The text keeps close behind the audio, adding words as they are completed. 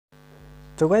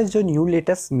तो गाइस जो new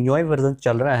latest MIUI version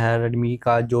चल रहा है रेडमी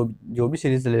का, जो जो भी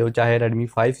सीरीज़ ले लो, चाहे रेडमी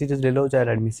 5 सीरीज़ ले लो, चाहे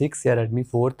रेडमी 6 या रेडमी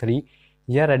 4 3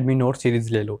 या रेडमी नोट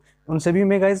सीरीज़ ले लो, उन सभी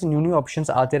में गाइस न्यू न्यू ऑप्शंस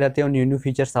आते रहते हैं और न्यू न्यू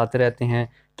फीचर्स आते रहते हैं।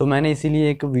 तो मैंने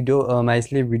इसीलिए एक वीडियो मैं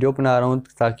इसलिए वीडियो बना रहा हूँ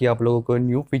ताकि आप लोगों को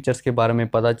न्यू फीचर्स के बारे में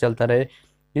पता चलता रहे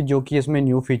कि जो कि इसमें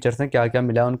न्यू फीचर्स हैं, क्या क्या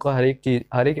मिला है उनको, हर एक चीज़,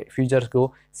 हर एक फीचर्स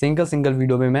को सिंगल सिंगल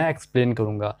वीडियो में मैं एक्सप्लेन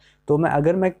करूँगा। तो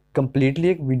मैं कम्प्लीटली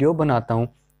एक वीडियो बनाता हूँ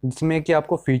जिसमें कि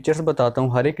आपको फीचर्स बताता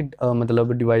हूँ हर एक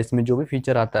मतलब डिवाइस में जो भी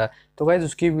फीचर आता है। तो गाइज़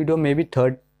उसकी वीडियो में भी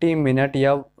 30 मिनट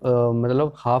या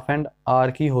मतलब हाफ एंड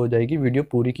आवर की हो जाएगी वीडियो,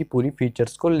 पूरी की पूरी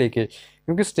फीचर्स को लेके,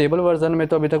 क्योंकि स्टेबल वर्जन में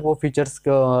तो अभी तक वो फीचर्स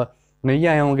नहीं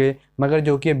आए होंगे, मगर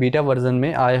जो कि बीटा वर्जन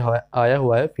में आया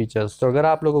हुआ है फीचर्स। तो अगर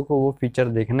आप लोगों को वो फीचर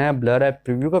देखना है, ब्लर ऐप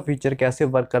प्रीव्यू का फीचर कैसे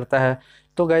वर्क करता है,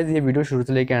 तो गाइज़ ये वीडियो शुरू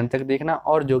से लेकर एंड तक देखना।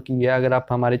 और जो कि है, अगर आप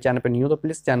हमारे चैनल पर न्यू हो तो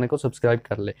प्लीज़ चैनल को सब्सक्राइब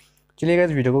कर ले। चलिए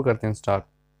गाइज़ वीडियो को करते हैं स्टार्ट।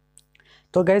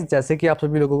 तो गाइज़ जैसे कि आप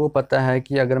सभी लोगों को पता है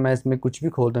कि अगर मैं इसमें कुछ भी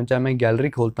खोलता हूँ, चाहे मैं गैलरी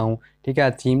खोलता हूँ, ठीक है,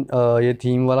 ये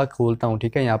थीम वाला खोलता हूँ,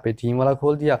 ठीक है, यहाँ पे थीम वाला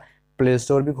खोल दिया, प्ले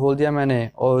स्टोर भी खोल दिया मैंने,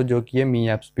 और जो कि ये मी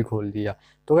ऐप्स भी खोल दिया।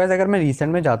 तो गाइज़ अगर मैं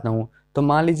रिसेंट में जाता हूँ तो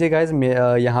मान लीजिए गाइज़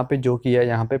यहाँ पे जो कि है,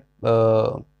 यहाँ पे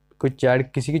कोई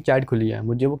चैट, किसी की चैट खुली है,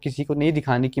 मुझे वो किसी को नहीं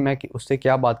दिखानी कि मैं उससे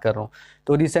क्या बात कर रहा हूँ।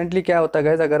 तो रिसेंटली क्या होता है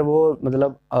गाइज़, अगर वो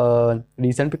मतलब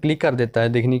रिसेंट पे क्लिक कर देता है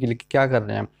देखने के लिए कि क्या कर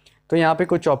रहे हैं, तो यहाँ पे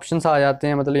कुछ ऑप्शंस आ जाते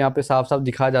हैं, मतलब यहाँ पे साफ साफ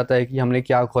दिखा जाता है कि हमने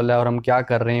क्या खोला है और हम क्या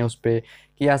कर रहे हैं उस पर,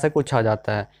 कि ऐसा कुछ आ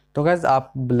जाता है। तो गाइज़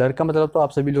आप ब्लर का मतलब तो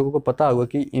आप सभी लोगों को पता होगा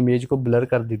कि इमेज को ब्लर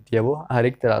कर देती है वो हर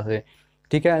एक तरह से,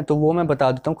 ठीक है। तो वो मैं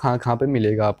बता देता हूँ कहाँ कहाँ पे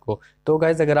मिलेगा आपको। तो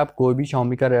गाइज़ अगर आप कोई भी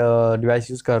Xiaomi का डिवाइस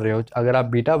यूज़ कर रहे हो, अगर आप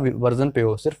बीटा वर्जन पे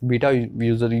हो, सिर्फ बीटा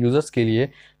यूज़र्स के लिए,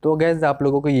 तो गाइज़ आप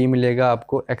लोगों को ये मिलेगा,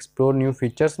 आपको एक्सप्लोर न्यू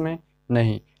फीचर्स में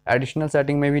नहीं, एडिशनल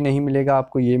सेटिंग में भी नहीं मिलेगा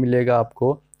आपको, ये मिलेगा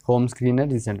आपको होम स्क्रीन है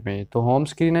रिसेंट में। तो होम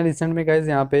स्क्रीन है रिसेंट में गाइज़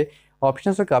यहाँ पे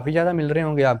ऑप्शंस तो काफ़ी ज़्यादा मिल रहे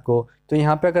होंगे आपको। तो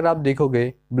यहाँ पे अगर आप देखोगे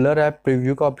ब्लर ऐप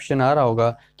प्रीव्यू का ऑप्शन आ रहा होगा।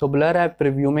 तो ब्लर ऐप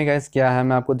प्रीव्यू में गाइज़ क्या है,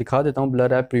 मैं आपको दिखा देता हूँ।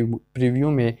 ब्लर ऐप प्रीव्यू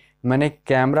में मैंने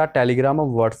कैमरा, टेलीग्राम और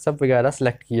व्हाट्सअप वगैरह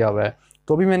सेलेक्ट किया हुआ है।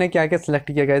 तो भी मैंने क्या क्या सिलेक्ट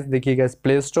किया गाइज़, देखिए गाइज़,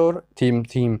 प्ले स्टोर, थीम।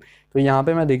 तो यहाँ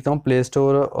पे मैं देखता हूँ प्ले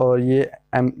स्टोर और ये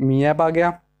मी ऐप आ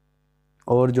गया,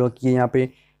 और जो कि यहाँ पे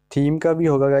थीम का भी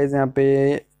होगा गाइज़, यहाँ पे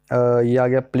ये आ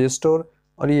गया प्ले स्टोर,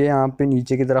 और ये यहाँ पे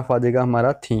नीचे की तरफ आ जाएगा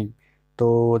हमारा थीम।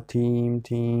 तो थीम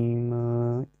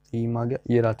थीम थीम आ गया,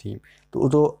 ये रहा थीम।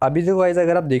 तो अभी देखो गाइज़,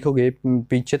 अगर आप देखोगे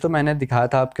पीछे तो मैंने दिखाया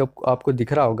था, आपको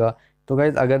दिख रहा होगा। तो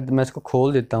गाइज़ अगर मैं इसको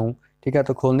खोल देता हूँ, ठीक है,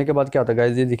 तो खोलने के बाद क्या होता है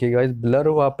गाइज़, ये दिखेगा गाइज़, ब्लर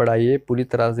हुआ पड़ा ये पूरी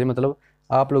तरह से, मतलब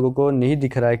आप लोगों को नहीं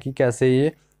दिख रहा है कि कैसे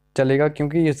ये चलेगा,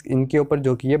 क्योंकि इनके ऊपर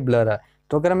जो कि ये ब्लर है।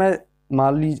 तो अगर मैं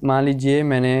मान लीजिए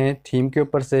मैंने थीम के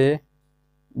ऊपर से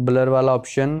ब्लर वाला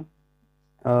ऑप्शन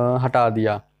हटा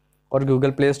दिया, और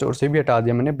गूगल प्ले स्टोर से भी हटा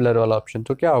दिया मैंने ब्लर वाला ऑप्शन,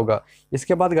 तो क्या होगा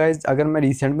इसके बाद गाइज, अगर मैं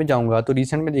रिसेंट में जाऊंगा तो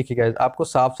रिसेंट में देखिए गाइज, आपको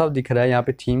साफ साफ दिख रहा है, यहाँ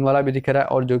पे थीम वाला भी दिख रहा है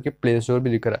और जो कि प्ले स्टोर भी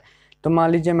दिख रहा है। तो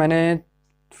मान लीजिए मैंने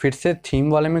फिर से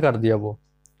थीम वाले में कर दिया, वो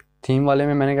थीम वाले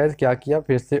में मैंने गाइज क्या किया,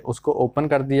 फिर से उसको ओपन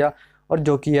कर दिया, और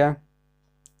जो कि है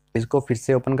इसको फिर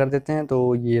से ओपन कर देते हैं। तो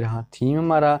ये रहा थीम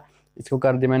हमारा, इसको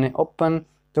कर दिया मैंने ओपन।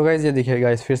 तो गाइज ये देखिए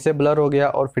गाइज, फिर से ब्लर हो गया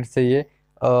और फिर से ये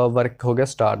वर्क हो गया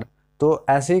स्टार्ट। तो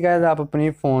ऐसे ही गाइज आप अपनी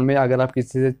फ़ोन में, अगर आप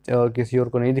किसी से किसी और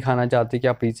को नहीं दिखाना चाहते कि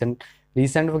आप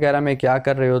रिसेंट वगैरह में क्या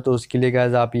कर रहे हो, तो उसके लिए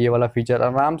गाइज आप ये वाला फीचर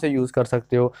आराम से यूज़ कर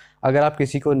सकते हो। अगर आप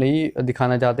किसी को नहीं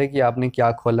दिखाना चाहते कि आपने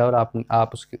क्या खोला और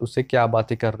आप उससे क्या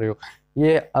बातें कर रहे हो,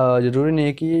 ये ज़रूरी नहीं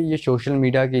है कि ये सोशल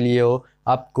मीडिया के लिए हो।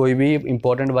 आप कोई भी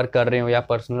इंपॉर्टेंट वर्क कर रहे हो या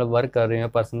पर्सनल वर्क कर रहे हो,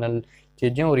 पर्सनल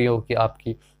चीज़ें हो रही हो कि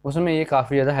आपकी, उसमें ये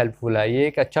काफ़ी ज़्यादा हेल्पफुल है। ये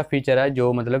एक अच्छा फीचर है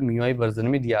जो मतलब MIUI वर्जन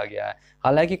में दिया गया है।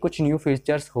 हालांकि कुछ न्यू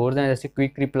फीचर्स हो रहे हैं, जैसे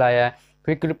क्विक रिप्लाई है।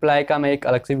 क्विक रिप्लाई का मैं एक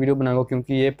अलग से वीडियो बनाऊंगा,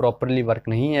 क्योंकि ये प्रॉपरली वर्क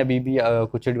नहीं है अभी भी,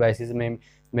 कुछ डिवाइसेस में,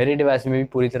 मेरे डिवाइस में भी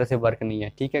पूरी तरह से वर्क नहीं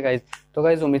है, ठीक है गाइज। तो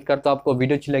गाइज उम्मीद करता हूँ आपको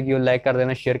वीडियो अच्छी लगी हो, लाइक कर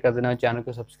देना, शेयर कर देना, चैनल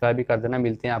को सब्सक्राइब भी कर देना।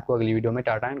 मिलते हैं आपको अगली वीडियो में।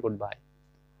 Tata and good bye.